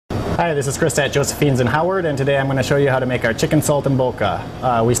Hi, this is Chris at Josephine's in Howard, and today I'm going to show you how to make our chicken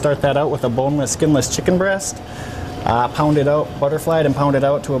saltimbocca. We start that out with a boneless, skinless chicken breast, pound it out, butterflied and pound it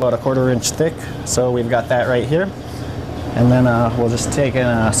out to about 1/4 inch thick. So we've got that right here. And then we'll just take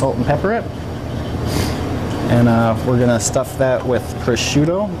and salt and pepper it. And we're going to stuff that with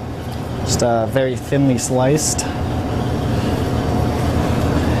prosciutto, just very thinly sliced.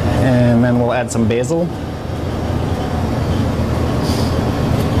 And then we'll add some basil.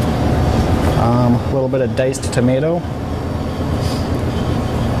 A little bit of diced tomato,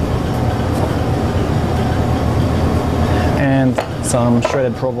 and some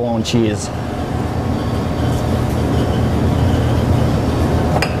shredded provolone cheese.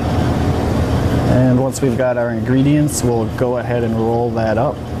 And once we've got our ingredients, we'll go ahead and roll that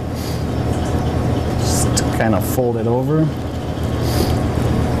up. Just kind of fold it over.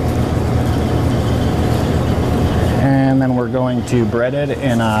 And then we're going to bread it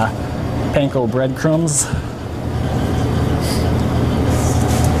in panko breadcrumbs.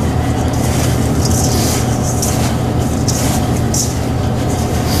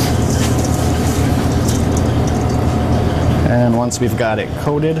 And once we've got it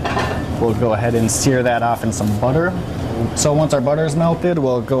coated, we'll go ahead and sear that off in some butter. So once our butter is melted,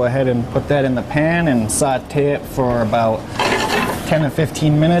 we'll go ahead and put that in the pan and saute it for about 10 to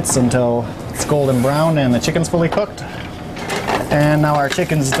 15 minutes until it's golden brown and the chicken's fully cooked. And now our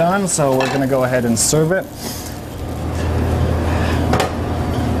chicken's done, so we're going to go ahead and serve it.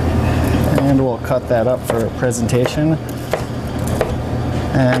 And we'll cut that up for presentation.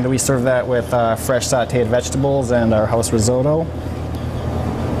 And we serve that with fresh sauteed vegetables and our house risotto.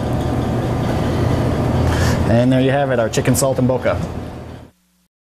 And there you have it, our chicken saltimbocca.